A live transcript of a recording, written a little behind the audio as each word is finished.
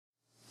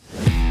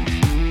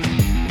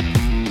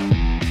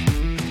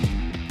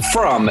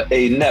From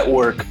a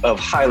network of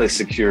highly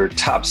secure,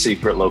 top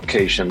secret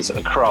locations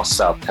across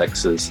South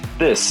Texas,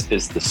 this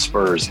is the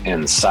Spurs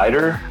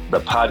Insider, the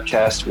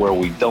podcast where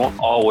we don't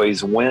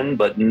always win,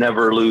 but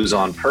never lose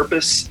on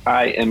purpose.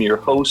 I am your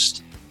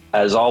host,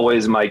 as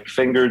always, Mike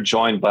Finger,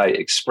 joined by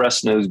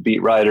Express News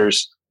beat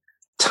writers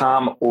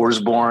Tom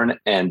Orsborn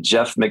and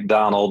Jeff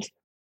McDonald,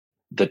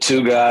 the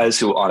two guys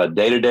who on a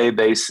day-to-day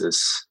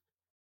basis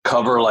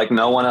cover like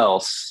no one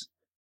else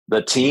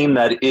the team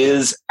that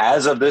is,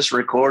 as of this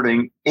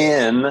recording,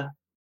 in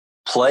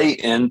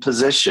play-in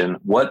position.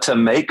 What to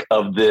make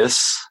of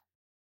this,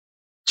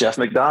 Jeff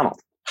McDonald?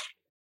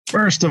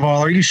 First of all,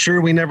 are you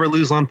sure we never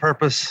lose on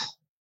purpose?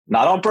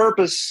 Not on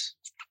purpose.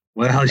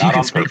 Well,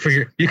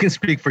 you can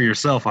speak for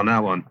yourself on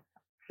that one,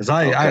 because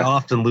I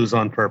often lose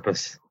on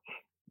purpose.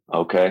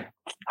 Okay.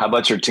 How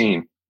about your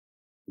team?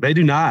 They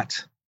do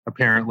not,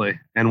 apparently,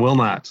 and will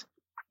not.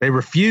 They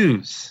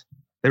refuse.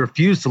 They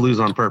refuse to lose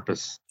on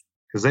purpose,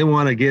 because they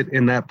want to get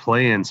in that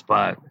play-in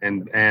spot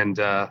and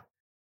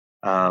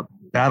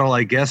battle,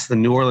 I guess, the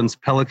New Orleans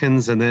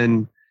Pelicans and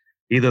then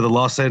either the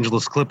Los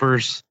Angeles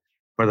Clippers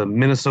or the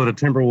Minnesota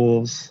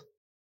Timberwolves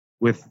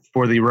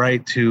for the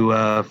right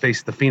to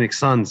face the Phoenix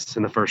Suns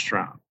in the first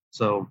round.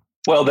 So,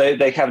 well,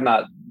 they have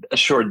not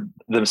assured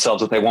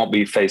themselves that they won't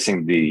be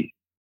facing the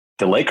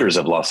Lakers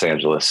of Los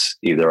Angeles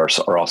either,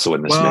 are also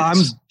in this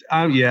mix.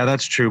 Yeah,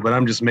 that's true, but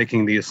I'm just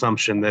making the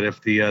assumption that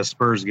if the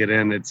Spurs get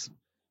in, it's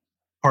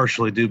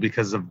partially due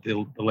because of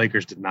the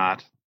Lakers did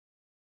not.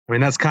 I mean,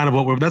 that's kind of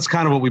what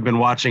we've been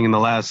watching in the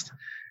last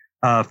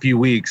few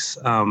weeks.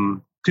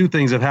 Two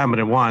things have happened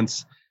at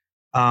once.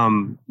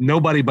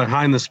 Nobody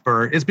behind the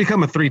Spurs. It's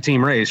become a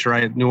 3-team race,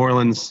 right? New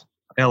Orleans,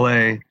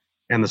 LA,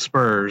 and the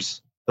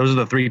Spurs. Those are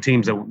the 3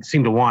 teams that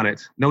seem to want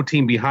it. No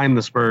team behind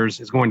the Spurs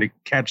is going to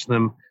catch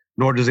them,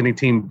 nor does any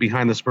team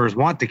behind the Spurs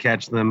want to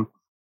catch them.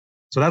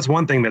 So that's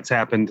one thing that's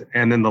happened.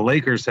 And then the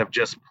Lakers have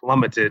just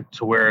plummeted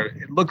to where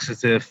it looks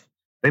as if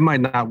they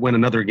might not win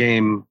another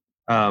game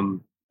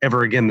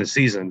ever again this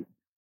season.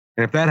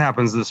 And if that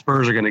happens, the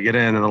Spurs are going to get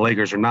in and the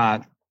Lakers are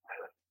not.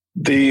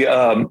 It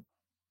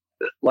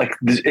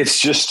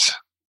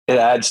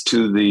adds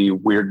to the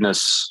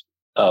weirdness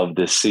of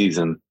this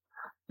season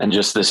and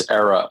just this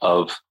era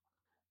of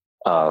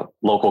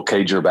local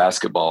Cager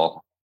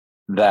basketball,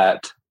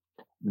 that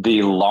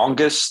the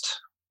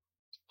longest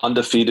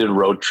undefeated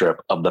road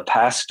trip of the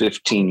past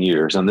 15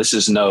 years, and this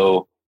is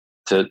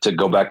to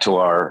go back to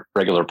our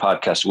regular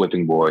podcast,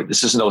 Whipping Boy,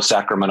 this is no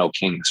Sacramento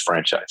Kings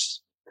franchise.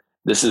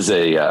 This is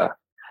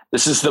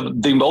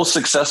the most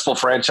successful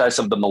franchise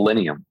of the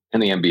millennium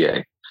in the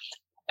NBA.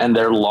 And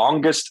their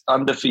longest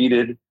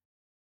undefeated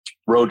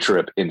road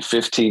trip in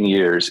 15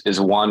 years is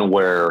one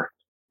where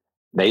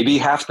maybe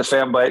half the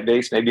fan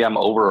base, maybe I'm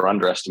over or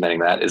underestimating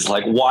that, is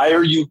like, why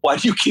do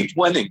you keep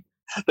winning?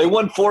 They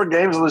won 4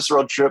 games on this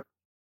road trip,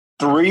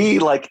 3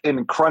 like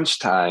in crunch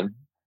time,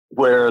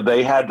 where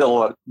they had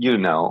to,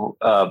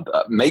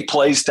 make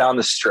plays down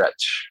the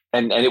stretch.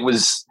 And it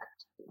was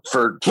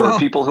for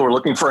people who are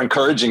looking for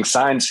encouraging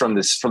signs from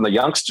the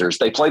youngsters,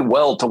 they played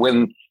well to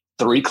win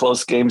 3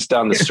 close games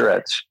down the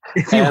stretch.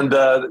 and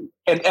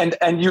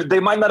they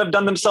might not have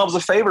done themselves a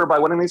favor by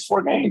winning these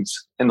 4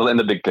 games in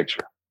the big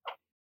picture.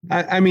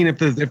 I mean, if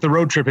the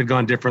road trip had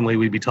gone differently,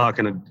 we'd be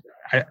talking.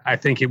 I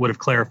think it would have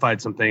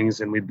clarified some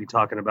things, and we'd be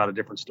talking about a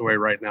different story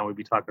right now. We'd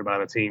be talking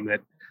about a team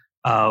that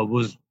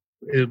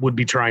would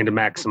be trying to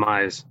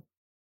maximize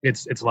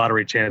its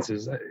lottery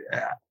chances.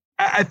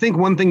 I think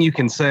one thing you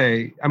can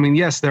say, I mean,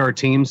 yes, there are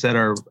teams that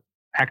are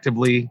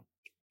actively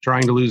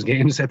trying to lose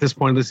games at this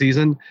point of the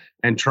season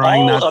and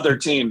trying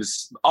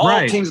teams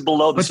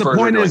below the But Spurs. The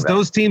point is,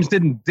 those teams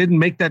didn't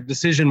make that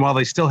decision while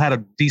they still had a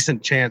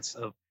decent chance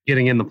of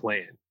getting in the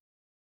play-in.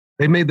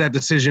 They made that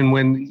decision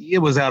when it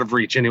was out of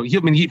reach. Anyway, I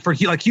mean, for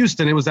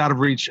Houston, it was out of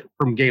reach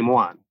from game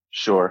 1.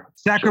 Sure.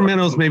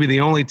 Sacramento's maybe the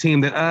only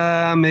team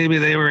that maybe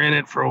they were in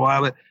it for a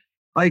while, but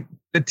like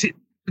the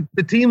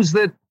teams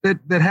that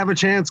have a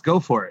chance,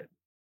 go for it.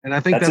 And I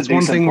think that's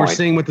one thing we're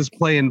seeing with this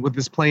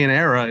play-in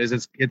era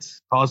is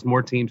it's caused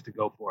more teams to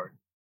go for it.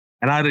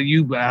 And I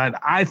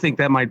think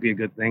that might be a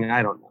good thing.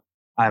 I don't know.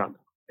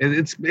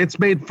 It's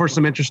made for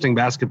some interesting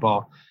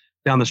basketball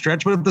down the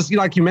stretch. But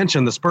like you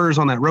mentioned, the Spurs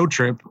on that road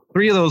trip,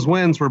 3 of those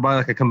wins were by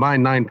like a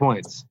combined 9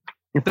 points.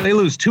 If they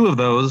lose 2 of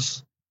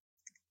those,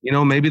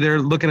 maybe they're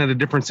looking at a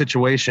different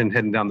situation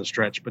heading down the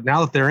stretch. But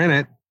now that they're in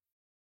it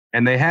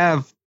and they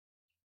have,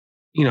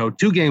 2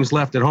 games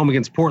left at home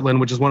against Portland,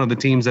 which is one of the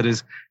teams that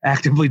is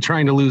actively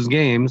trying to lose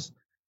games,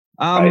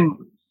 right.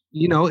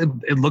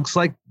 It looks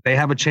like they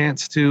have a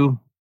chance to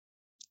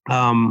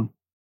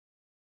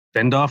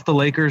fend off the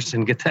Lakers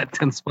and get that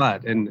 10th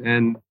spot.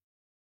 And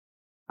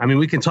I mean,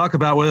 we can talk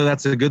about whether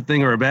that's a good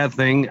thing or a bad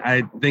thing.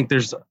 I think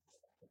there's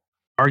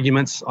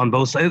arguments on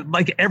both sides.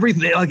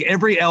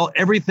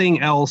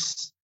 Everything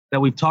else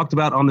that we've talked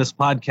about on this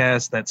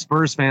podcast, that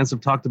Spurs fans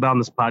have talked about on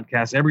this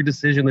podcast, every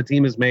decision the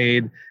team has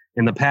made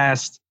in the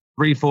past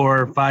 3,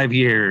 4, 5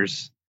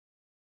 years,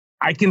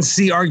 I can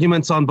see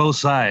arguments on both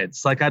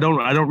sides. Like I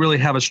don't really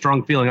have a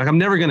strong feeling. Like I'm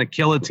never going to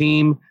kill a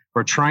team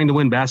or trying to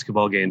win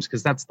basketball games,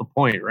 because that's the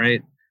point,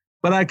 right?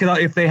 But I could,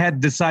 if they had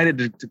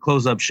decided to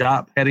close up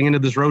shop heading into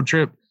this road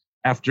trip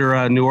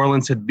after New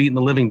Orleans had beaten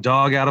the living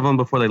dog out of them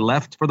before they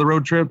left for the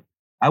road trip,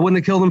 I wouldn't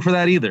have killed them for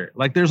that either.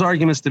 Like, there's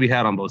arguments to be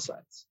had on both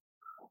sides.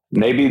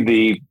 Maybe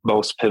the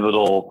most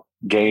pivotal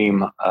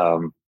game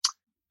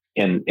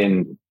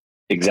in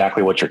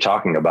exactly what you're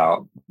talking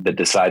about that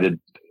decided,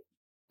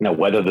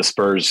 whether the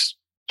Spurs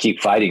keep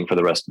fighting for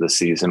the rest of the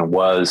season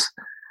was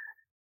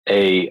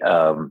a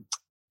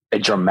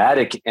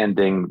dramatic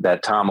ending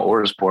that Tom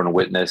Orsborn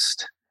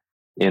witnessed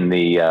in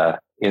the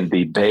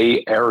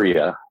Bay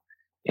Area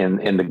in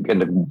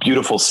the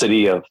beautiful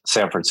city of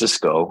San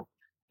Francisco,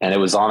 and it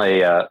was on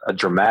a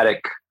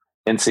dramatic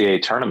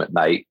NCAA tournament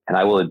night. And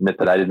I will admit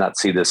that I did not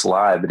see this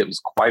live, but it was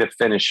quite a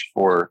finish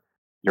for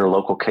your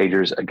local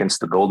Cagers against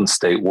the Golden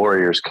State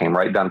Warriors. Came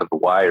right down to the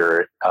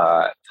wire.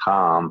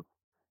 Tom,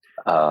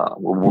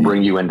 we'll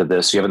bring you into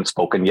this. You haven't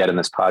spoken yet in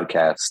this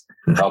podcast.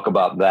 Talk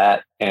about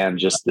that and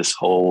just this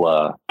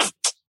whole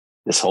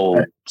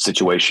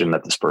situation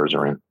that the Spurs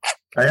are in.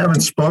 I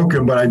haven't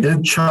spoken, but I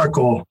did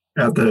chuckle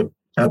at the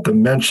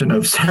mention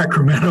of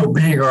Sacramento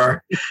being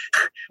our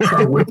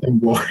whipping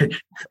boy.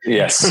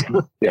 Yes.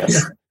 Yeah.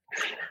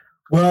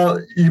 Well,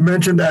 you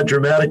mentioned that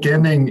dramatic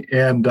ending,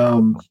 and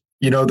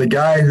the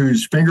guy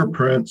whose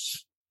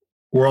fingerprints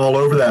were all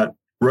over that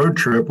road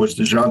trip was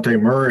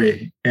DeJounte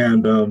Murray,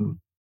 and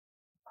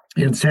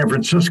in San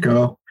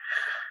Francisco,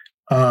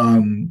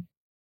 it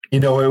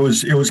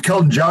was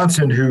Keldon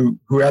Johnson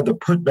who had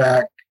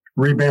the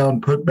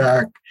rebound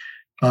putback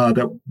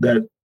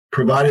that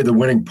provided the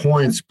winning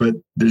points, but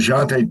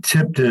DeJounte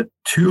tipped it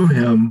to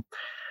him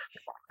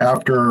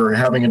after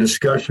having a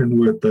discussion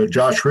with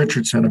Josh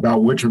Richardson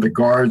about which of the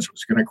guards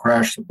was going to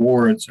crash the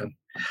boards. And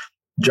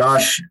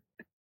Josh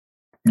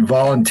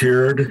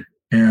volunteered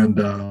and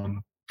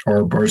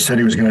or said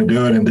he was going to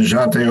do it, and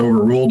DeJounte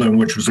overruled him,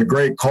 which was a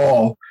great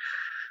call,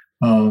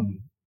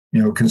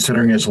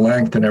 considering his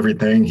length and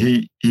everything.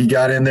 He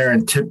got in there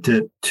and tipped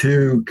it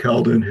to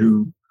Keldon,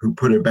 who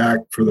put it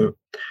back for the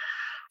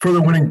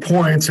winning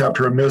points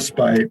after a miss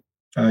by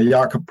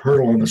Jakob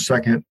Poeltl on the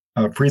second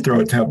free throw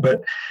attempt.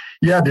 But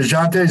yeah,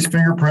 DeJounte's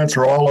fingerprints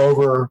are all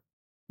over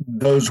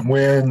those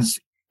wins.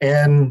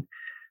 And,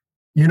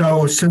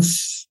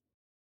 since,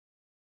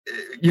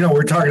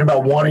 we're talking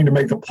about wanting to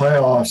make the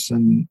playoffs,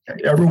 and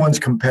everyone's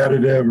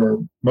competitive, or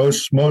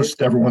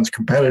most everyone's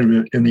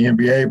competitive in the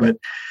NBA, but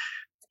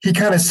he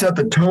kind of set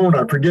the tone.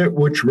 I forget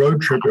which road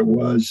trip it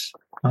was.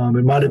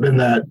 It might have been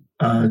that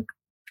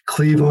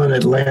Cleveland,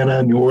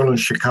 Atlanta, New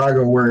Orleans,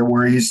 Chicago,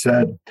 where he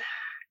said,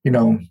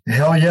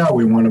 hell yeah,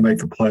 we want to make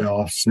the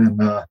playoffs. And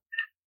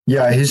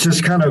he's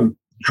just kind of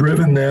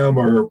driven them,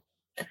 or,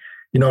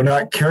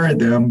 not carried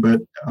them, but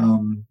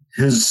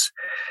his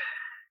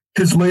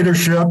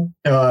leadership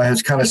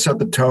has kind of set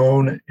the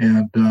tone.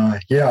 And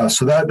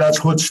so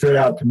that's what stood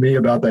out to me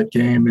about that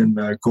game in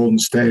Golden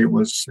State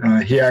was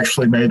he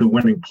actually made the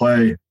winning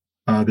play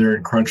there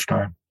in crunch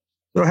time.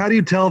 So how do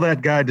you tell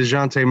that guy,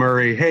 DeJounte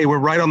Murray, hey, we're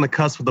right on the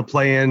cusp of the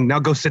play-in, now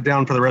go sit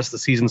down for the rest of the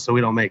season so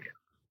we don't make it?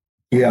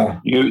 Yeah.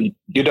 You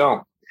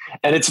don't.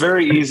 And it's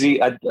very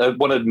easy. I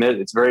want to admit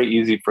it's very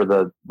easy for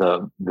the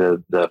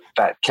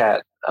fat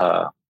cat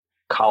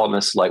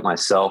columnists like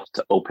myself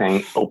to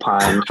opine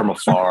from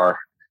afar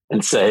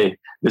and say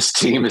this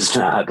team is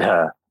not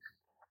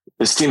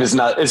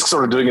it's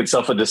sort of doing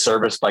itself a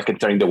disservice by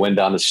continuing to win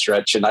down the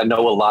stretch. And I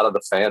know a lot of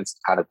the fans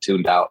kind of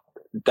tuned out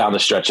down the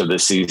stretch of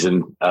this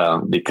season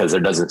because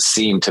there doesn't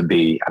seem to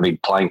be,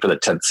 playing for the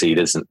 10th seed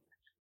isn't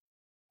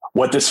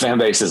what this fan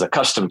base is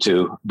accustomed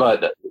to.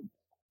 But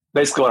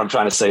basically what I'm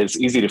trying to say, it's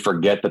easy to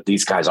forget that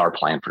these guys are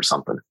playing for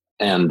something.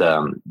 And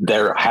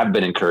there have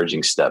been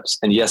encouraging steps.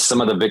 And yes,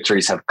 some of the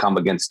victories have come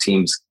against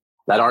teams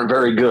that aren't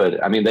very good.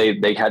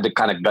 They had to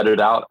kind of gut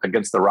it out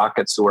against the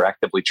Rockets, who are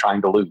actively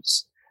trying to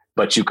lose.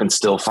 But you can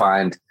still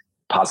find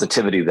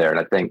positivity there. And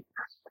I think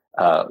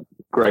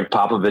Greg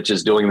Popovich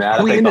is doing that.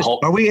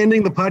 Are we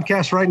ending the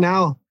podcast right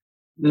now?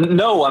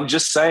 No, I'm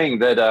just saying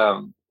that.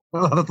 I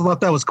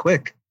thought that was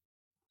quick.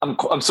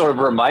 I'm sort of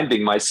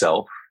reminding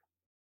myself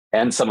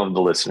and some of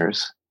the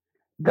listeners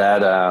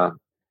that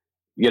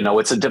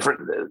it's a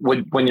different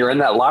when you're in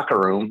that locker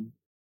room.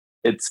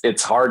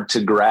 It's hard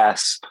to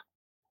grasp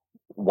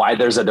why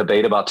there's a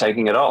debate about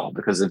taking it all,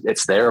 because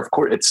it's there. Of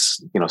course,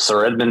 it's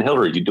Sir Edmund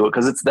Hillary. You do it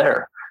because it's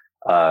there.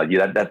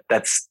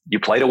 That's you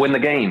play to win the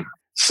game.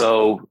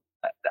 So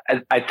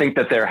I think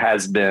that there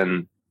has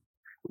been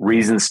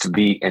reasons to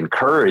be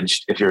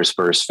encouraged if you're a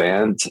Spurs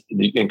fan,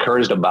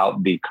 encouraged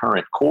about the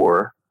current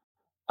core.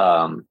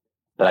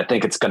 That I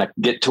think it's going to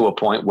get to a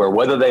point where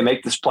whether they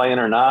make this play-in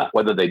or not,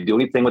 whether they do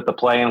anything with the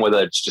play-in, whether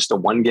it's just a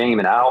one game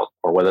and out,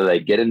 or whether they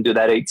get into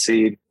that 8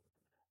 seed,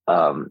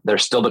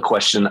 there's still the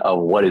question of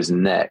what is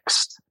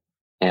next.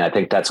 And I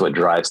think that's what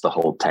drives the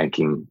whole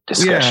tanking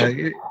discussion.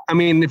 Yeah,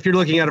 if you're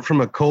looking at it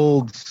from a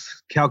cold,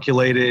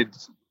 calculated,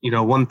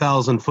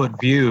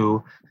 1,000-foot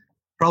view,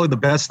 probably the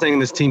best thing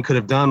this team could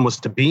have done was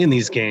to be in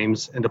these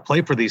games and to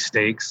play for these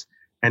stakes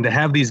and to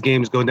have these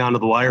games go down to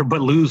the wire, but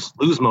lose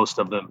most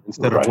of them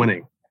instead of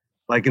winning.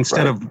 Like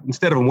instead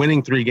of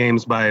winning 3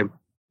 games by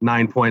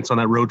 9 points on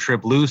that road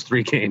trip, lose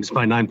 3 games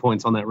by 9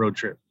 points on that road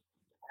trip.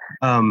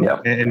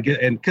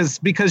 And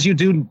because you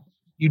do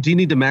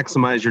need to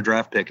maximize your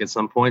draft pick at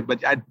some point,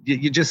 but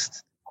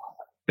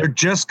they're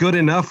just good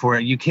enough where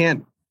you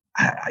can't.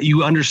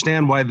 You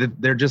understand why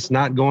they're just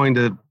not going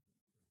to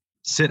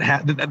sit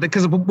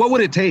because what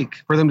would it take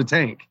for them to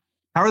tank?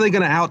 How are they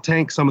going to out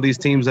tank some of these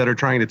teams that are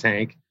trying to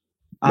tank?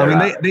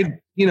 They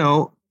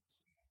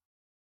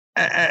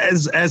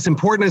as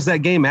important as that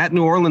game at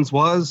New Orleans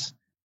was,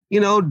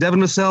 Devin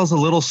Vassell's a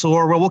little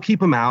sore. Well, we'll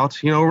keep him out.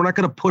 We're not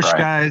going to push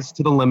guys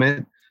to the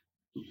limit.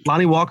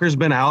 Lonnie Walker's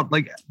been out.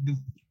 Like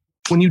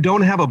when you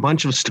don't have a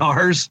bunch of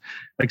stars,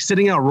 like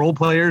sitting out role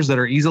players that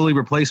are easily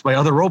replaced by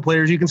other role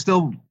players, you can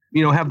still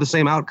have the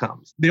same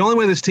outcomes. The only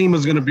way this team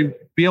is going to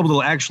be able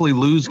to actually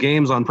lose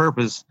games on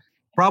purpose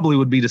probably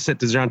would be to sit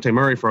DeJounte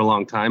Murray for a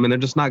long time, and they're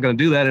just not going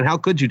to do that. And how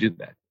could you do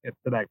that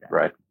to that guy?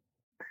 Right.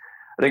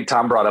 I think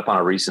Tom brought up on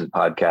a recent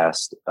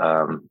podcast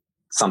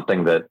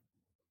something that,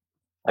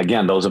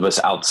 again, those of us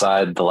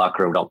outside the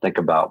locker room don't think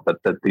about, but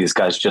that these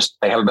guys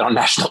they haven't been on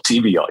national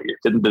TV all year.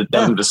 Didn't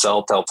Devin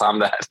Vassell tell Tom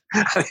that?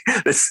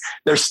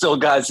 There's still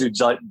guys who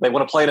they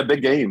want to play in a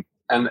big game.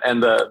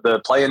 And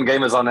the play-in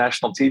game is on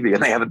national TV,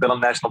 and they haven't been on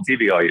national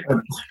TV all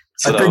year.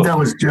 I think that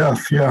was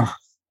Jeff. Yeah.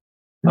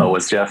 Oh, it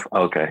was Jeff?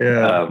 Okay.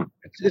 Yeah.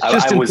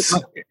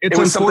 It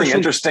was something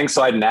interesting.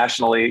 So I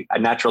naturally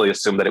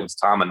assumed that it was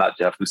Tom and not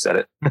Jeff who said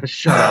it.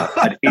 Shut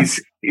up.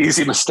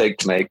 Easy mistake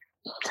to make.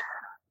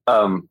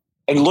 And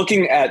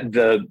looking at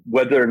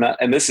whether or not,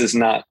 and this is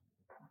not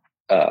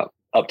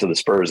up to the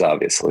Spurs,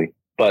 obviously,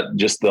 but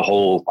just the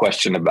whole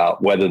question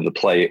about whether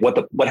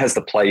what has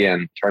the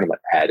play-in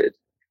tournament added?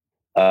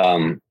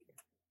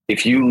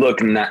 If you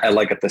look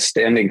at the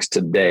standings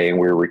today, and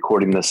we're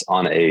recording this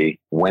on a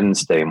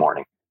Wednesday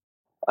morning,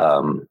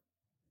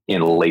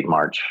 in late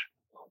March,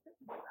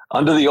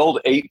 under the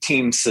old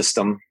 8-team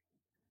system,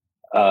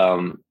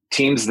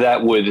 teams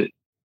that would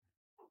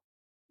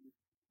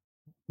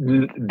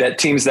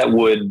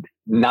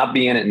not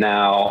be in it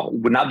now,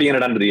 would not be in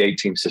it under the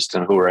 8-team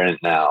system, who are in it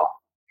now,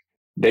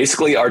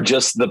 basically are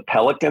just the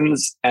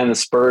Pelicans and the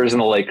Spurs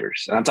and the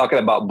Lakers. And I'm talking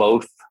about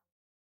both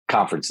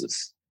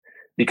conferences.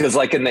 Because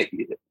like in the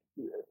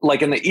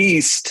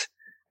East,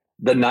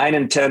 the 9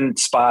 and 10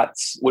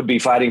 spots would be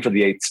fighting for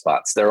the 8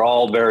 spots. They're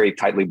all very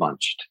tightly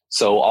bunched.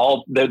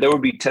 So there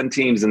would be 10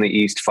 teams in the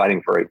East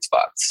fighting for 8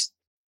 spots.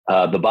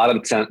 The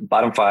bottom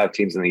 5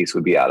 teams in the East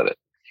would be out of it.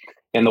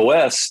 In the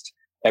West,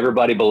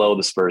 everybody below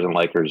the Spurs and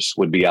Lakers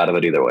would be out of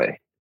it either way.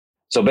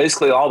 So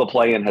basically all the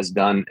play-in has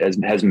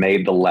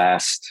made the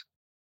last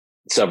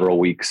several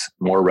weeks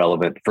more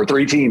relevant for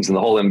 3 teams in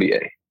the whole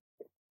NBA.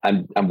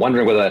 I'm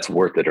wondering whether that's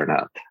worth it or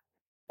not.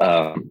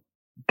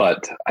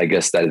 But I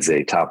guess that is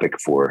a topic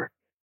for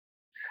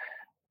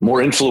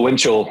more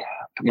influential,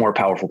 more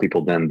powerful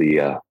people than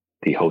the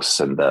hosts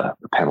and the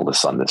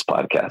panelists on this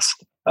podcast.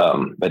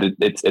 But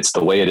it's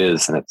the way it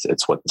is, and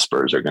it's what the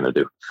Spurs are going to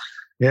do.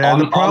 Yeah,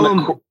 and the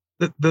problem,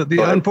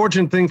 the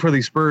unfortunate thing for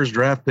the Spurs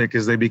draft pick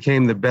is they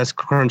became the best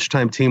crunch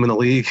time team in the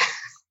league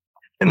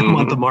in the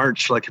month of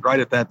March, like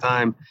right at that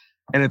time.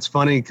 And it's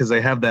funny because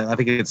they have that. I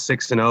think it's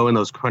 6-0 in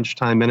those crunch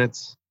time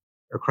minutes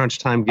or crunch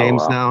time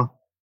games now.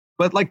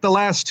 But like the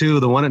last 2,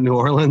 the one at New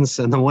Orleans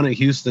and the one at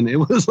Houston, it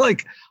was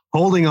like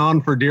holding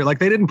on for dear. Like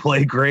they didn't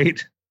play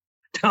great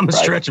down the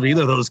stretch of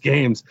either of those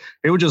games.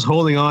 They were just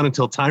holding on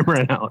until time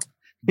ran out.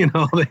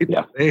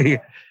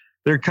 They're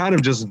kind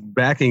of just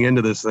backing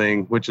into this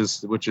thing, which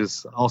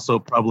is also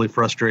probably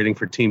frustrating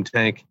for Team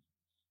Tank.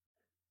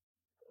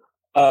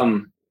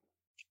 It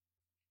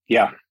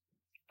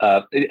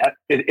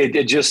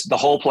just, the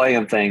whole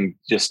play-in thing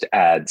just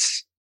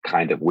adds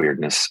kind of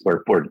weirdness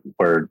where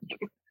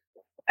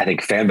I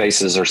think fan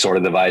bases are sort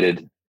of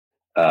divided.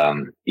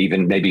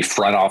 Even maybe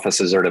front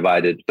offices are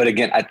divided. But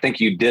again, I think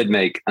you did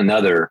make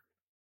another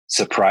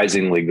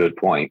surprisingly good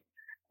point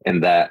in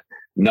that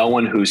no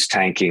one who's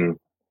tanking,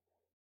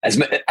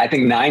 I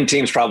think 9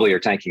 teams probably are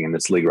tanking in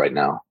this league right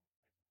now.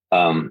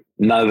 None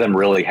of them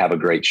really have a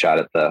great shot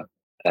at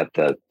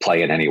the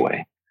play-in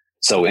anyway.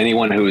 So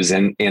anyone who is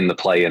in the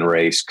play-in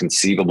race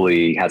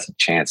conceivably has a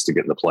chance to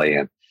get in the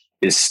play-in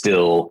is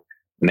still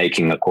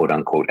making a quote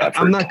unquote effort.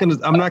 I'm not going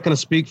to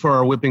speak for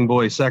our whipping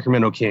boys,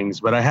 Sacramento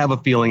Kings, but I have a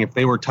feeling if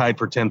they were tied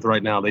for 10th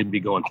right now, they'd be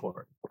going for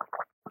it.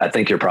 I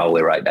think you're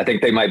probably right. I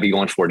think they might be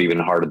going for it even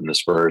harder than the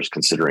Spurs,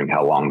 considering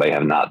how long they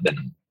have not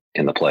been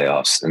in the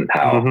playoffs and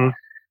how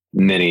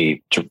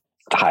many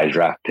high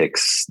draft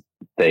picks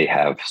they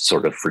have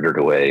sort of frittered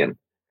away and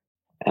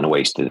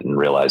wasted, and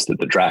realized that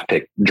the draft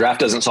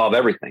doesn't solve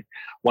everything.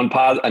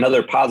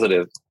 Another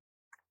positive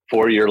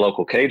for your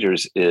local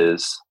Cagers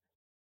is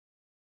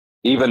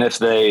even if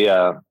they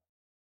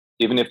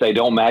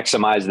don't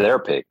maximize their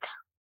pick,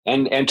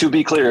 and to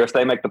be clear, if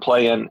they make the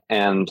play-in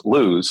and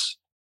lose,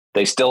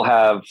 they still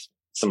have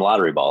some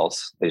lottery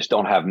balls. They just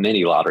don't have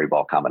many lottery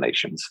ball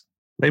combinations.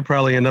 They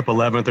probably end up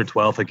 11th or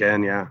 12th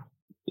again. Yeah.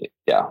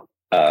 Yeah.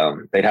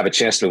 They'd have a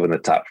chance to win the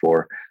top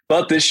 4,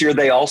 but this year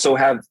they also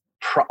have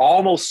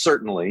almost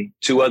certainly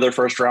 2 other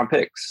first round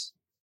picks.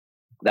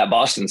 that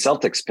Boston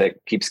Celtics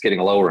pick keeps getting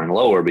lower and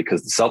lower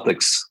because the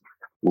Celtics,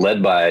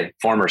 led by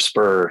former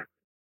Spur,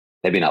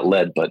 maybe not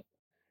led, but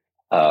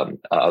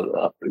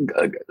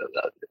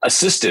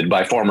assisted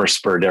by former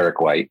Spur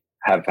Derek White,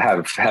 have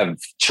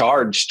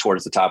charged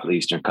towards the top of the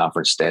Eastern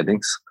Conference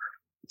standings.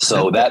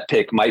 So that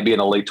pick might be in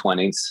the late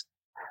 20s.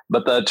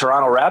 But the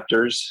Toronto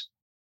Raptors,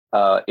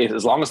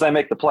 as long as they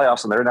make the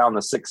playoffs and they're now in the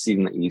 6th seed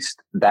in the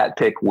East, that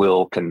pick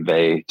will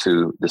convey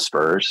to the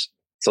Spurs.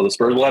 So the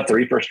Spurs will have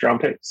 3 first-round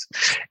picks.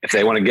 If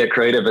they want to get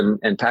creative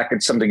and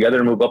package some together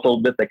and move up a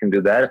little bit, they can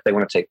do that. If they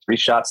want to take 3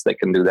 shots, they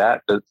can do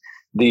that. But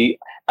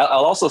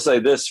I'll also say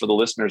this for the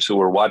listeners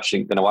who are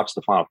going to watch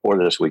the Final Four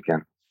this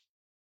weekend.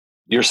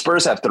 Your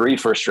Spurs have 3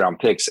 first-round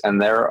picks,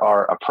 and there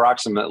are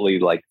approximately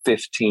like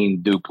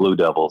 15 Duke Blue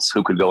Devils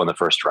who could go in the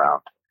first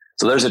round.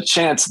 So there's a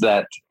chance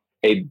that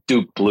a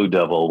Duke Blue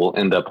Devil will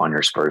end up on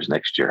your Spurs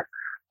next year.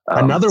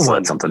 Another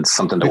one.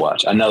 Something to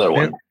watch. Another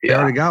one. They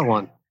already got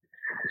one.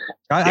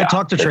 I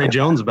talked to Trey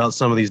Jones about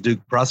some of these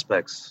Duke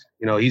prospects.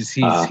 You know, he's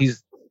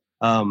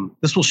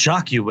this will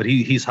shock you, but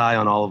he's high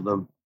on all of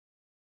them.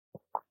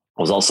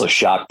 I was also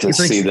shocked to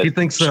see that he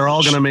thinks they're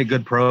all going to make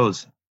good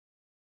pros.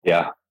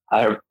 Yeah.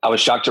 I was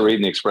shocked to read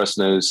in the Express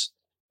News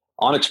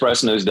on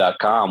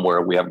expressnews.com,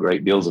 where we have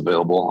great deals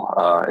available.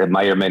 It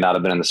may or may not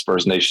have been in the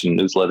Spurs Nation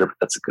newsletter, but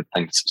that's a good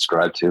thing to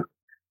subscribe to.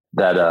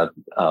 That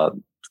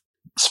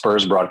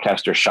Spurs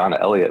broadcaster Sean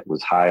Elliott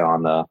was high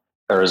on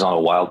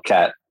Arizona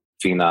Wildcat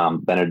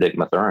phenom Benedict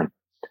Mathurin.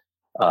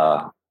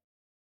 That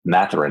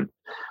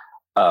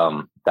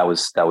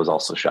was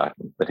also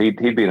shocking, but he'd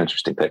be an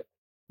interesting pick.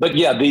 But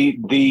yeah,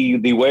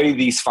 the way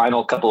these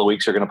final couple of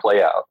weeks are going to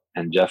play out,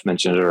 and Jeff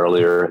mentioned it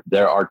earlier,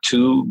 there are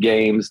 2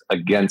 games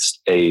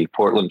against a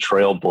Portland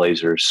Trail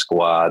Blazers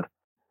squad,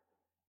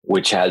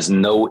 which has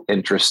no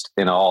interest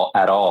at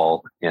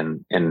all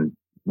in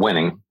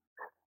winning.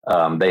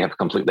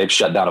 They've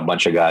shut down a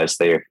bunch of guys.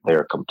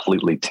 They're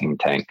completely team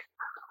tank.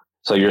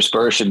 So your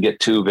Spurs should get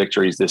 2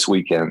 victories this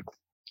weekend,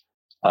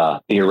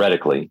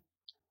 theoretically.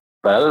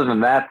 But other than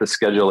that, the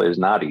schedule is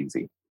not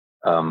easy.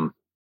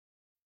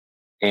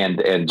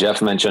 And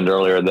Jeff mentioned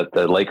earlier that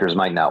the Lakers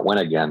might not win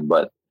again,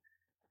 but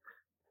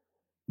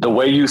the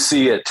way you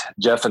see it,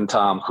 Jeff and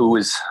Tom, who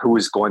is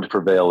going to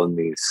prevail in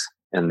these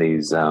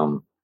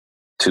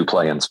 2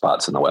 play-in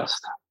spots in the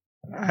West?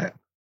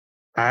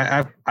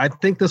 I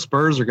think the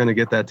Spurs are going to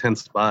get that 10th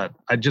spot.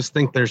 I just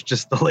think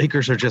the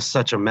Lakers are just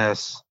such a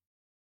mess.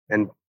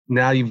 And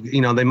now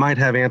they might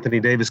have Anthony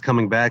Davis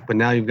coming back, but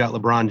now you've got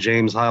LeBron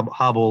James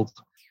hobbled.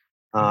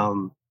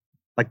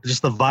 Like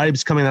just the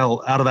vibes coming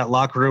out of that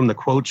locker room, the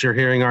quotes you're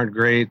hearing aren't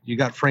great. You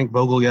got Frank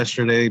Vogel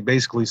yesterday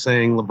basically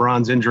saying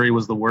LeBron's injury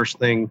was the worst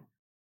thing,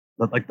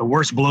 like the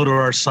worst blow to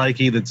our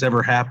psyche that's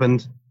ever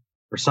happened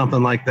or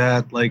something like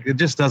that. Like it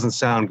just doesn't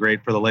sound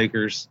great for the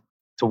Lakers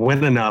to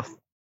win enough.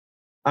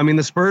 I mean,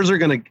 the Spurs are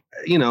going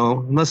to,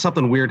 unless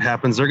something weird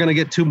happens, they're going to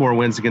get 2 more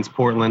wins against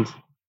Portland.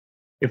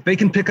 If they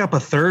can pick up a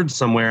 3rd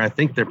somewhere, I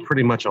think they're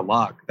pretty much a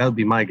lock. That would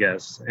be my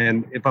guess.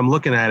 And if I'm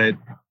looking at it,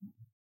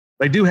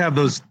 they do have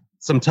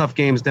some tough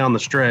games down the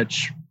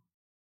stretch,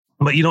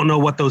 but you don't know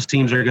what those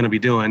teams are going to be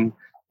doing.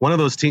 One of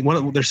those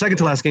teams, their second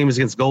to last game is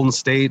against Golden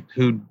State,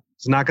 who's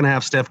not going to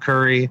have Steph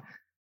Curry.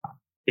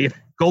 If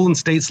Golden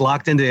State's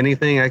locked into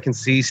anything, I can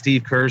see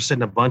Steve Kerr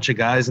sitting a bunch of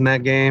guys in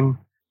that game.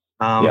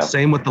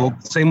 Same with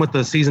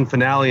the season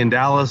finale in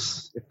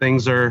Dallas. If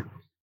things are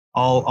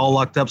all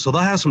locked up, so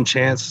they'll have some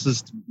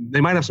chances. They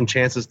might have some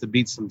chances to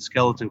beat some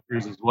skeleton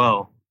crews as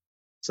well.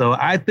 So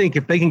I think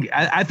if they can,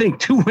 I think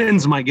 2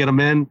 wins might get them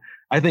in.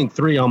 I think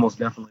 3 almost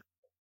definitely.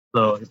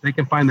 So if they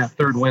can find that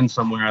 3rd win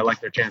somewhere, I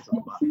like their chances.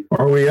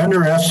 Are we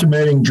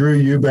underestimating Drew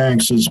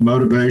Eubanks'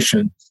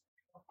 motivation?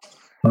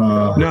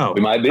 No,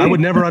 we might be. I would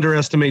never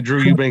underestimate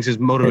Drew Eubanks'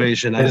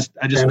 motivation. I just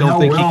don't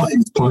think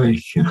he's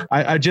playing.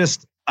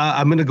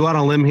 I'm going to go out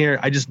on a limb here.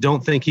 I just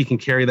don't think he can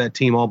carry that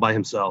team all by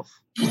himself.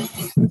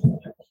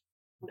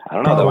 I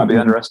don't know. That might be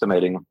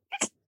underestimating him.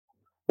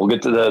 We'll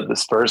get to the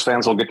Spurs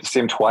fans. We'll get to see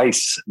him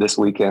twice this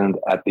weekend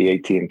at the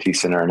AT&T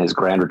Center in his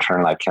grand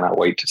return. I cannot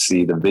wait to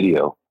see the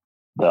video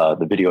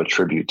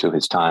tribute to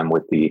his time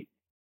with the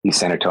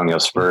San Antonio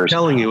Spurs. I'm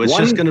telling you, it's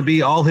just going to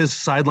be all his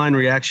sideline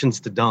reactions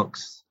to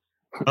dunks,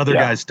 other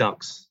guys'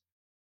 dunks.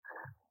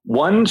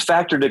 One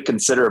factor to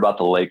consider about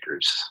the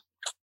Lakers,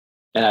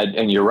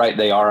 and you're right,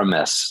 they are a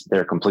mess.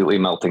 They're completely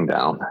melting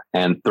down.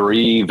 And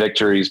 3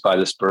 victories by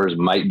the Spurs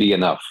might be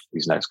enough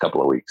these next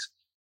couple of weeks.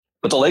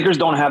 But the Lakers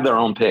don't have their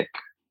own pick.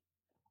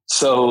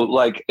 So,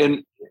 like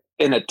in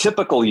a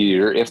typical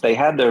year, if they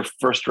had their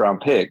first round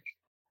pick,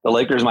 the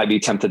Lakers might be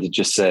tempted to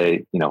just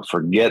say,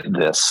 forget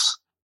this.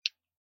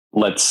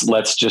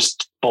 Let's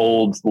just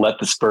fold. Let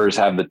the Spurs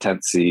have the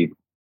 10th seed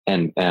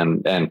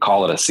and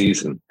call it a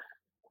season.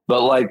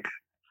 But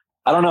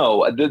I don't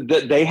know.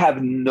 They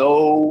have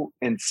no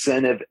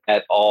incentive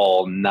at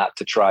all not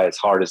to try as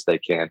hard as they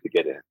can to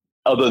get in,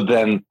 other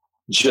than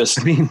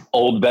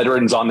old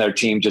veterans on their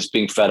team just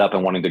being fed up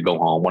and wanting to go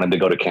home, wanting to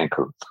go to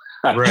Cancun.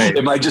 Right.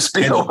 It might just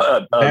be a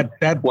 1, 2,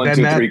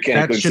 3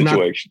 Cancun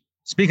situation.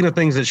 Speaking of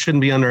things that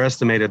shouldn't be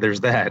underestimated,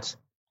 there's that.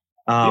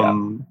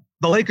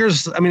 The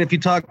Lakers, I mean, if you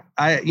talk,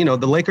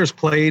 the Lakers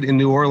played in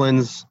New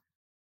Orleans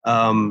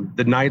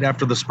the night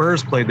after the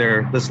Spurs played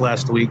there this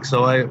last week.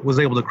 So I was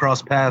able to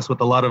cross paths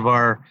with a lot of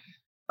our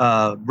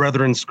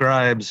brethren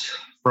scribes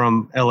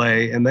from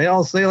LA, and they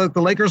all say like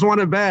the Lakers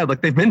want it bad.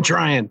 Like they've been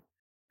trying,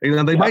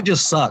 they might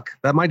just suck.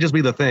 That might just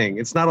be the thing.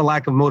 It's not a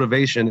lack of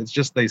motivation. It's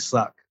just, they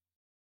suck.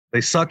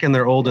 They suck and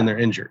they're old and they're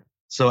injured.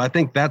 So I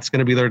think that's going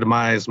to be their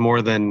demise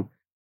more than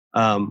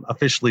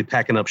officially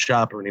packing up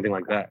shop or anything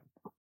like that.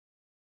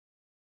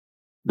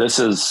 This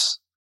is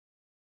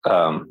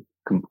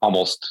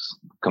almost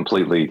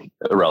completely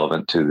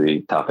irrelevant to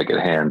the topic at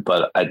hand,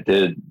 but I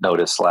did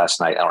notice last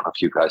night, I don't know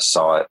if you guys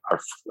saw it, our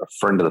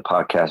friend of the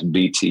podcast,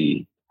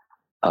 BT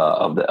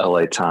of the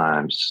LA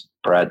Times,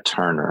 Brad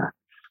Turner,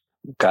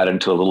 got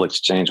into a little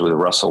exchange with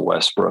Russell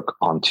Westbrook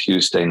on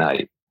Tuesday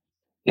night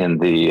in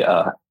the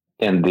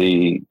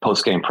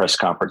post-game press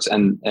conference.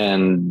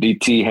 And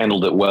BT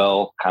handled it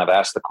well, kind of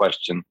asked the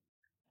question.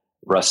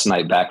 Russ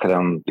Knight back at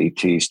him.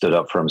 BT stood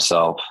up for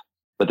himself.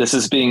 But this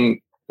is the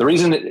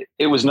reason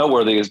it was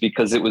noteworthy is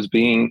because it was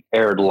being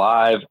aired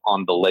live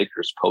on the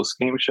Lakers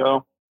post-game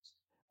show,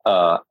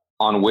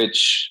 on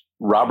which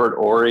Robert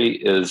Horry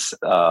is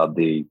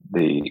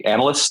the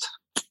analyst.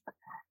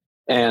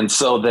 And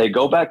so they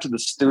go back to the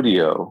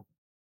studio,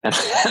 and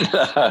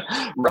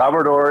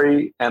Robert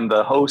Horry and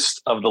the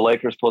host of the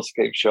Lakers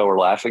post-game show are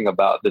laughing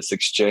about this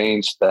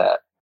exchange that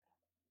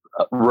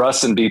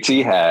Russ and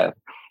BT had.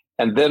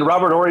 And then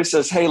Robert Horry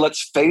says, "Hey,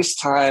 let's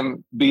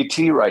FaceTime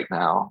BT right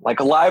now, like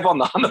live on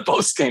the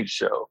post-game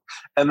show."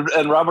 And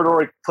Robert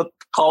Horry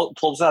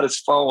pulls out his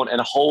phone and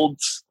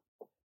holds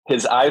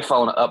his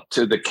iPhone up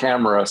to the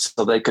camera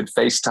so they could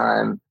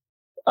FaceTime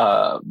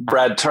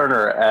Brad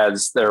Turner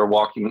as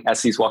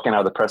he's walking out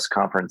of the press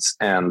conference.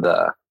 And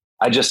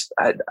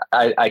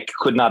I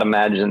could not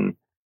imagine,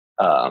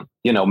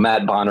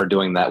 Matt Bonner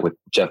doing that with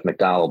Jeff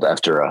McDonald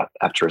after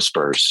a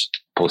Spurs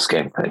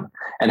post-game thing,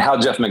 and how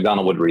Jeff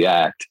McDonald would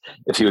react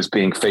if he was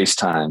being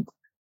FaceTimed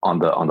on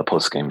the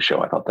post-game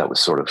show. I thought that was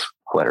sort of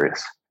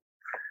hilarious.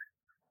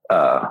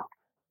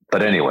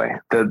 But anyway,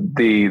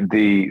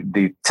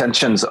 the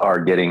tensions are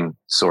getting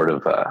sort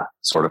of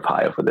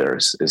high over there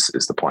is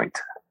the point.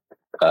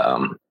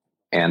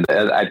 And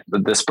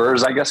the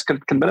Spurs, I guess,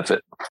 can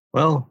benefit.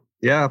 Well,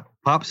 yeah,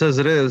 Pop says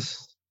it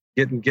is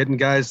getting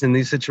guys in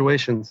these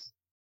situations,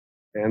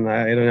 and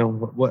I don't know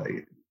what.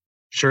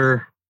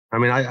 Sure, I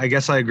mean, I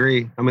guess I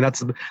agree. I mean,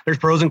 there's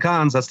pros and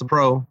cons. That's the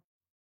pro.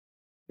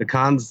 The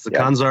cons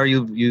are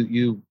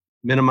you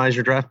minimize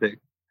your draft pick.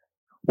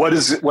 What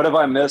have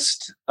I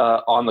missed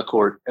on the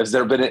court? Has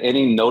there been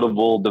any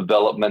notable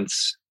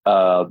developments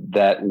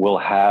that will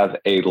have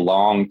a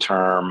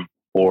long-term,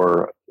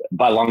 or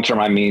by long-term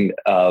I mean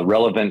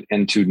relevant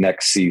into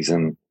next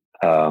season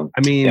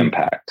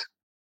impact?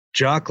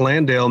 Jock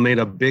Landale made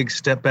a big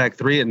step back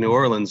three at New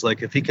Orleans.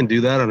 Like if he can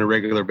do that on a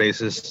regular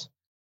basis,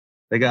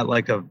 they got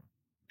like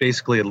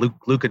basically a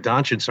Luka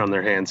Doncic on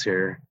their hands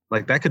here.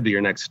 Like that could be your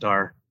next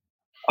star.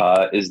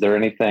 Is there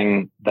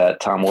anything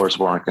that Tom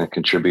Worsborn can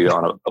contribute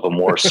of a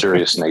more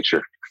serious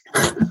nature?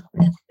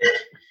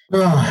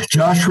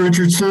 Josh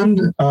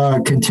Richardson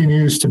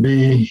continues to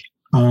be,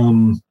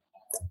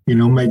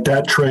 make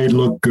that trade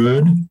look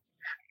good.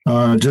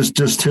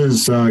 Just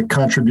his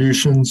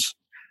contributions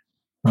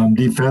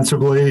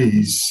defensively,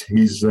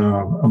 he's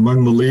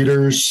among the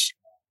leaders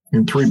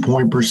in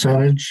 3-point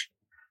percentage.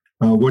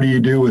 What do you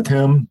do with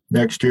him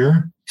next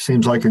year?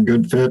 Seems like a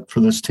good fit for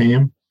this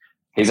team.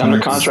 He's under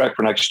contract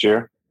for next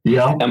year.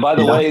 Yeah. And by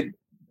the way,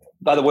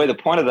 the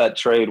point of that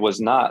trade was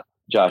not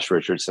Josh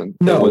Richardson.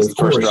 No, it was the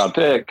first round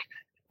pick.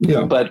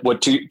 Yeah.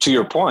 But to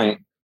your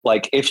point,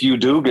 like if you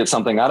do get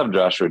something out of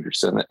Josh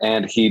Richardson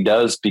and he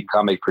does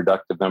become a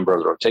productive member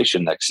of the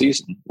rotation next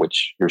season,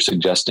 which you're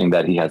suggesting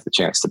that he has the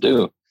chance to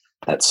do,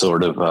 that's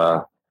sort of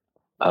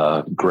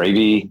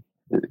gravy.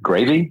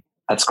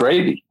 That's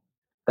gravy.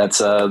 That's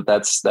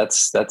that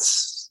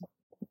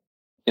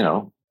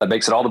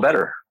makes it all the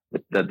better.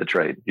 The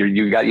trade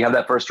you have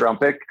that first round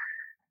pick,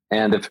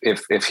 and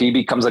if he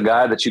becomes a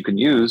guy that you can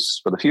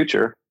use for the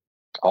future,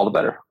 all the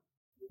better.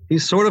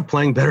 He's sort of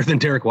playing better than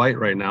Derek White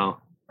right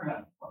now.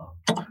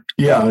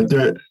 Yeah,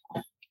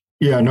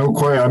 no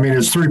question. I mean,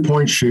 his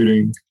 3-point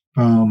shooting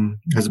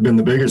has been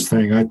the biggest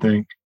thing, I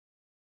think.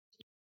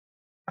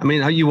 I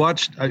mean, you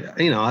watched. I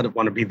don't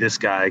want to be this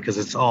guy because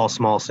it's all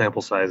small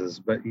sample sizes,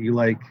 but you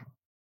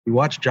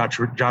watch Josh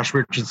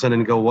Richardson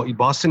and go, "What?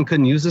 Boston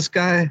couldn't use this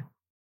guy."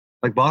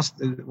 Like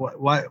Boston,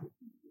 why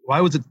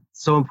was it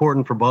so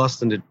important for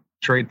Boston to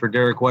trade for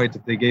Derek White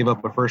that they gave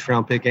up a first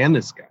round pick and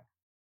this guy?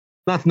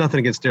 Nothing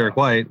against Derek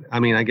White. I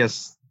mean, I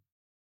guess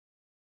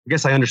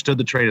I understood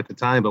the trade at the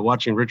time, but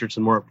watching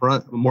Richardson more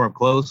up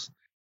close,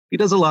 he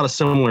does a lot of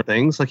similar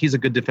things. Like he's a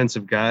good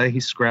defensive guy.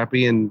 He's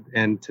scrappy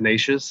and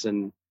tenacious,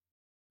 and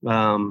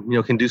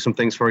can do some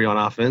things for you on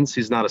offense.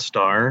 He's not a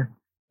star.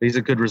 He's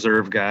a good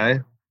reserve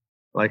guy.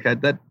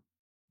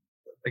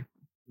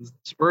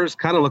 Spurs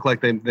kind of look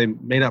like they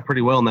made out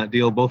pretty well in that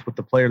deal, both with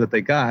the player that they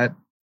got,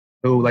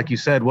 who, like you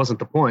said, wasn't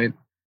the point,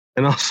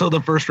 and also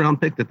the first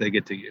round pick that they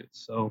get to use.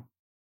 So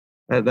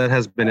that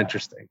has been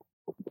interesting.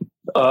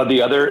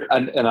 The other,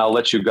 and I'll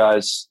let you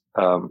guys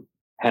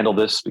handle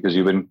this because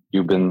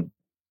you've been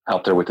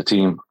out there with the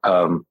team.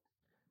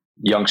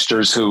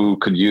 Youngsters who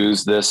could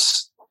use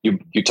this.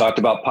 You talked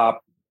about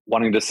Pop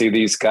wanting to see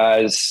these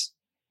guys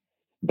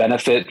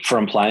benefit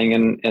from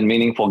playing in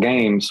meaningful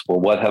games. Well,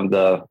 what have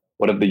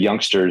the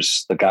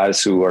youngsters, the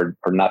guys who are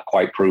not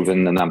quite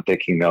proven, and I'm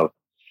thinking of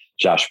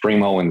Josh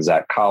Primo and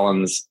Zach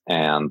Collins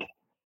and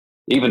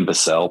even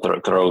Vassell,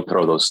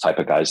 throw those type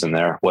of guys in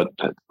there. What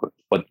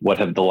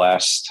have the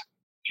last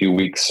few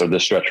weeks or the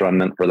stretch run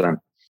meant for them?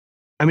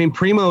 I mean,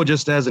 Primo,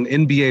 just as an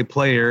NBA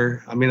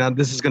player, I mean,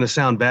 this is going to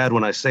sound bad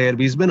when I say it,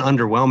 but he's been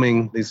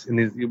underwhelming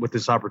with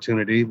this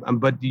opportunity.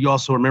 But you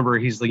also remember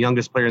he's the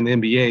youngest player in the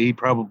NBA. He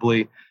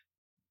probably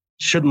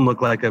shouldn't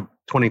look like a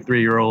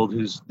 23-year-old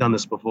who's done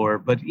this before.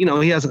 But,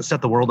 he hasn't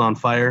set the world on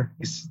fire.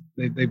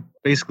 They've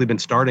basically been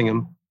starting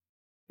him.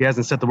 He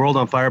hasn't set the world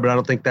on fire, but I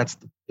don't think that's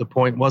the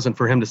point. Wasn't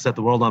for him to set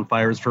the world on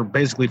fire. It's for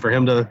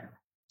him to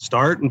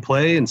start and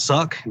play and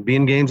suck, and be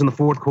in games in the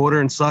fourth quarter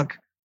and suck.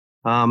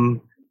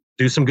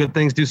 Do some good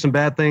things, do some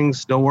bad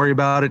things. Don't worry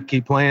about it.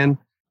 Keep playing,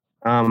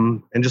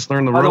 and just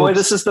learn the ropes. By the way,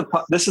 this is the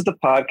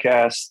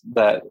podcast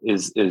that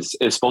is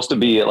supposed to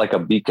be like a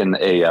beacon,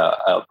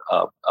 a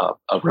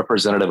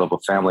representative of a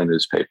family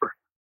newspaper.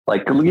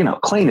 Like,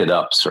 clean it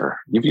up, sir.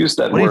 You've used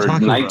that word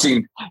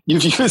 19.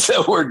 You've used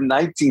that word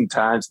 19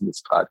 times in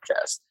this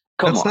podcast.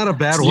 That's not a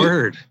bad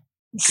word.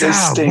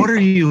 God, what are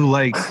you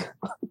like?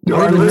 Do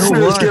our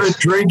listeners get a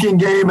drinking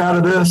game out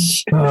of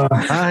this?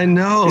 I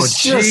know.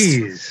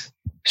 Jeez.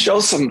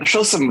 Show some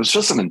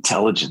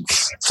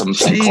intelligence, some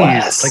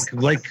class.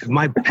 Like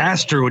my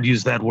pastor would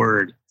use that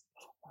word.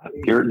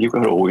 You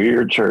go to a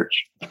weird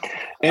church.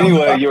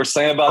 Anyway, you were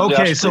saying about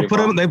okay. So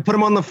they put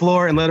him on the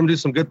floor and let him do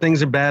some good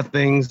things and bad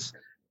things.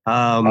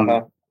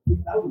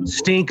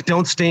 Stink,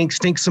 don't stink.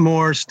 Stink some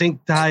more.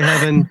 Stink to high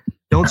heaven.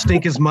 Don't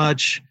stink as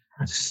much.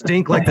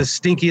 Stink like the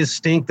stinkiest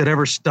stink that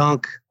ever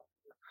stunk.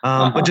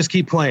 But just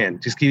keep playing.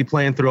 Just keep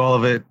playing through all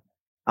of it.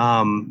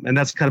 And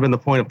that's kind of been the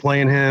point of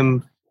playing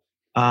him.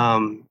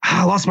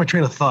 I lost my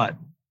train of thought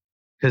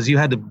because you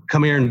had to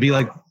come in here and be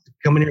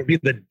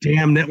the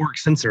damn network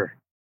censor.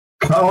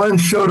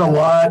 Collins showed a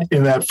lot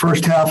in that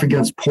first half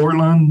against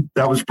Portland.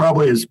 That was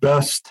probably his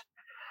best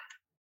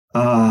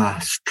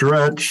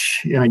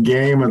stretch in a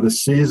game of the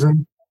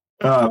season.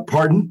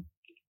 Pardon?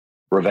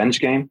 Revenge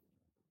game?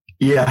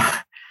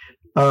 Yeah.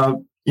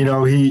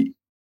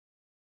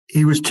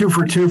 He was 2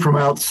 for 2 from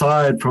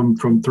outside from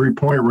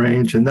 3-point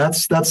range. And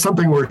that's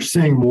something we're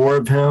seeing more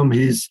of him.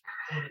 He's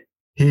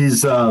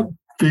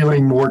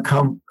feeling more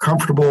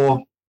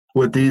comfortable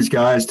with these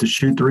guys to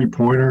shoot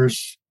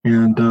 3-pointers.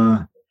 And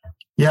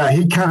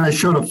he kind of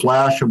showed a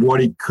flash of what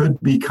he could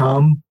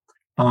become.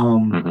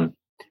 And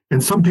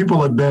some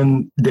people have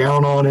been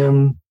down on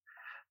him,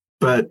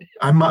 but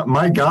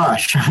my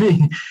gosh, I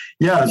mean,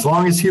 as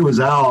long as he was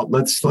out,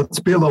 let's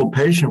be a little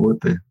patient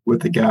with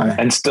the guy.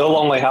 And still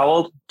only how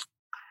old?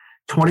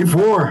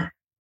 24.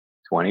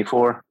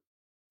 24.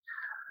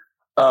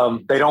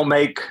 They don't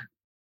make,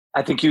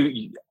 I think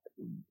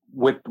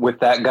with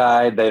that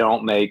guy, they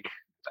don't make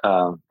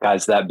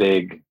guys that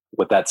big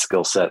with that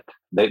skill set.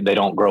 They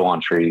don't grow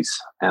on trees.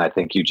 And I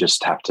think you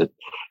just have to,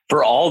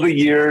 for all the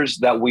years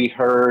that we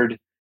heard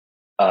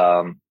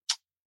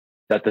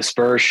that the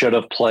Spurs should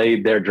have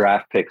played their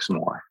draft picks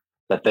more,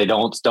 that they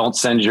don't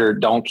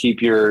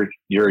keep your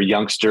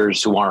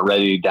youngsters who aren't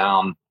ready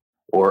down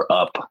or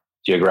up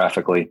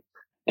geographically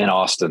in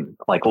Austin.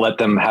 Like, let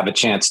them have a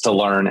chance to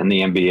learn in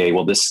the NBA.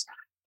 Well,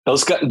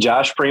 those guys,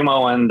 Josh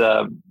Primo and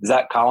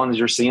Zach Collins,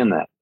 you're seeing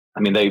that. I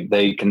mean,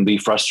 they can be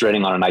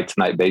frustrating on a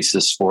night-to-night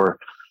basis for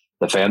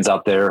the fans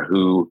out there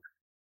who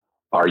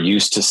are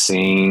used to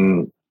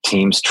seeing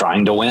teams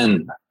trying to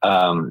win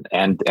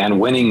and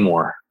winning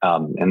more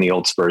in the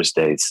old Spurs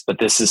days. But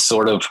this is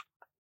sort of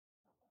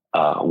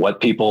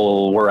what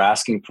people were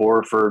asking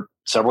for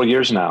several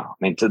years now.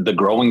 I mean, to the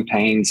growing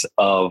pains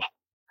of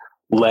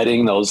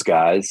letting those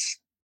guys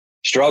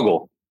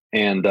struggle.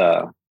 And,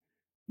 I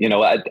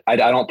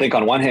don't think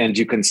on one hand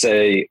you can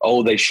say,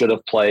 oh, they should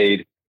have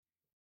played,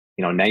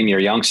 name your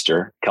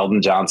youngster,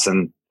 Keldon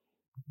Johnson,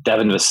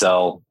 Devin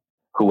Vassell,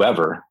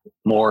 whoever,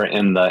 more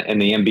in the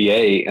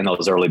NBA in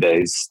those early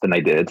days than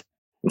they did,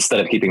 instead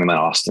of keeping them in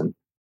Austin.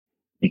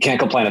 You can't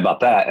complain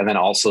about that. And then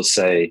also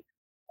say,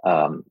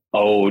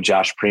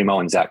 Josh Primo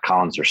and Zach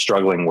Collins are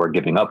struggling. We're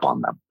giving up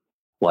on them.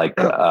 Like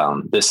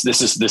this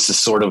is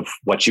sort of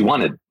what you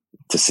wanted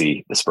to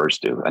see the Spurs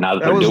do. And now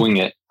that they're doing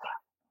it,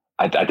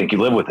 I think you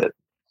live with it.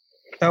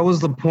 That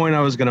was the point I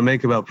was going to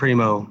make about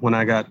Primo when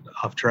I got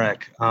off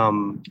track.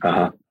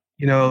 The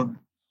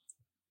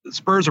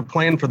Spurs are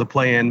playing for the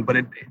play-in, but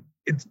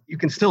it's you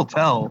can still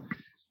tell.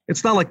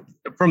 It's not like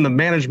from the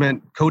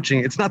management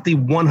coaching, it's not the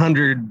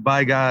 100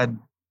 by God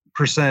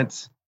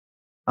 %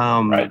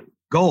 right.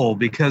 goal,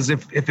 because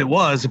if it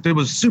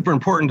was super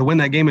important to win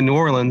that game in New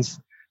Orleans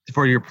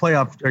for your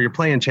playoff or your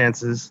play-in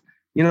chances,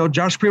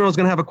 Josh Primo is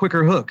going to have a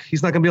quicker hook.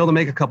 He's not going to be able to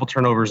make a couple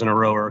turnovers in a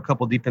row or a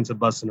couple defensive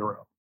busts in a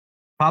row.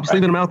 Pop's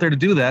leaving him out there to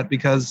do that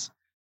because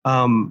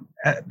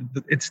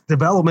its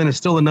development is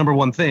still the number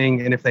one thing.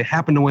 And if they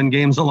happen to win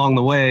games along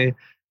the way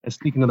and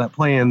sneak into that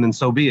play-in, then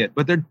so be it.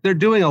 But they're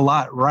doing a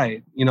lot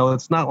right.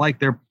 It's not like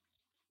they're,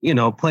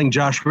 playing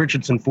Josh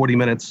Richardson 40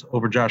 minutes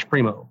over Josh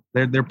Primo.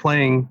 They're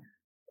playing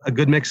a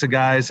good mix of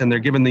guys, and they're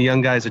giving the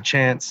young guys a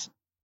chance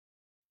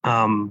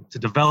to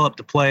develop,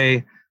 to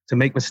play, to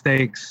make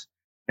mistakes,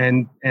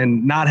 and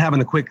not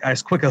having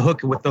as quick a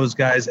hook with those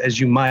guys as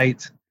you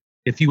might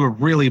if you were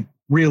really,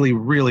 really,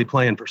 really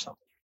playing for something.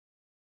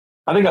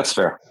 I think that's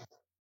fair.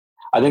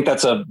 I think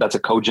that's a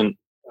cogent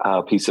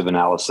piece of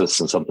analysis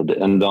and something to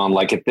end on.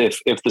 Like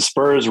if the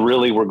Spurs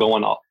really were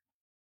going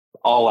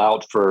all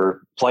out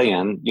for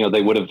play-in,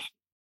 they would have,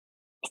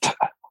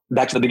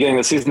 back to the beginning of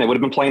the season, they would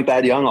have been playing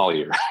Thad Young all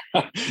year.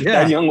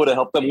 Thad Young would have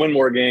helped them win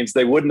more games.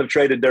 They wouldn't have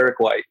traded Derek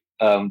White.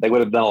 They would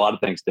have done a lot of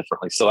things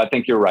differently. So I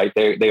think you're right.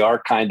 They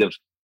are kind of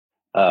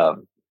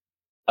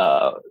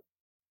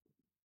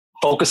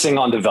focusing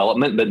on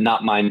development, but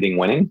not minding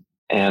winning.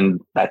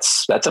 And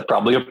that's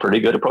probably a pretty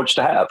good approach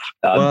to have.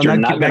 You're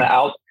not going to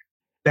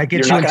out-tank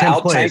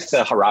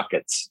the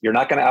Rockets. You're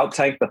not going to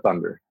out-tank the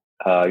Thunder.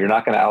 You're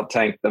not going to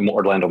out-tank the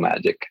Orlando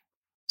Magic.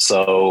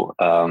 So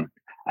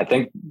I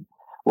think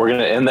we're going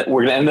to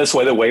end this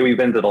the way we've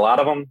ended a lot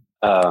of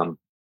them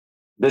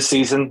this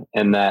season,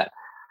 in that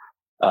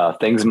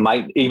things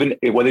might, even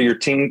whether your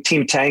team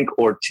tank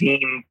or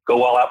team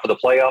go all out for the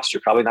playoffs,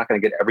 you're probably not going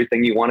to get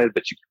everything you wanted,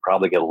 but you can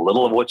probably get a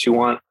little of what you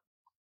want.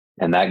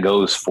 And that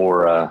goes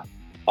for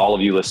all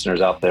of you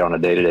listeners out there on a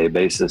day-to-day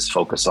basis.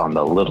 Focus on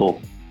the little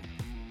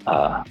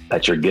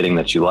that you're getting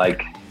that you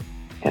like,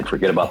 and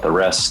forget about the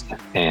rest,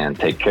 and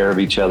take care of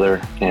each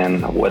other,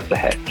 and what the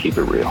heck, keep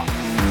it real.